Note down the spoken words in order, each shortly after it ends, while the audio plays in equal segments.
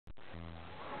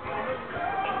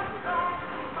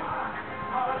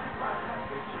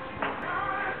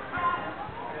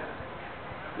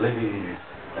Ladies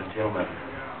and gentlemen,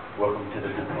 welcome to the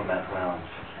Diplomat Lounge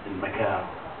in Macau.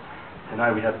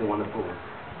 Tonight we have the wonderful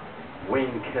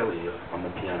Wayne Kelly on the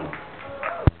piano.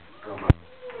 From,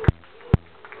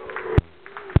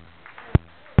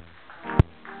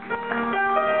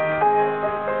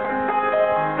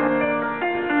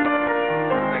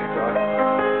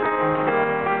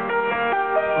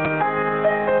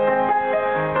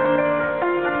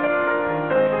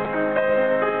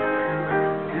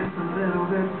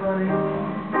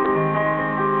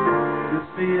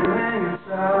 feeling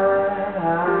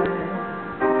inside,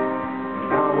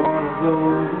 not one of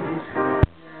those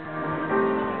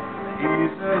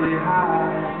easily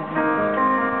high.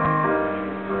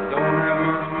 Don't have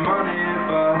much money,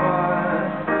 but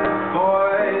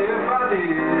boy, if I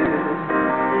did,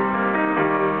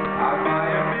 I'd buy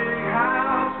a big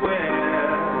house where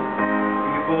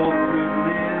we both could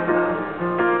live.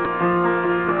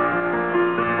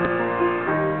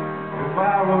 If I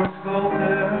were a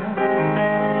sculptor,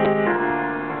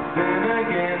 then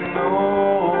again, no,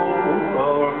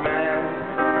 or a man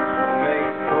who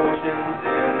makes fortunes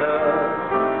in a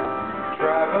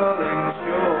traveling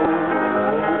show.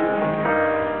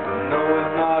 No,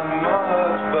 it's not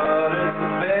much, but it's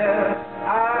the best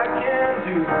I can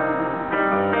do.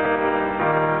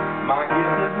 My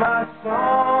gift is my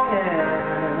song,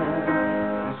 and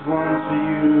this one's for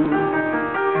you.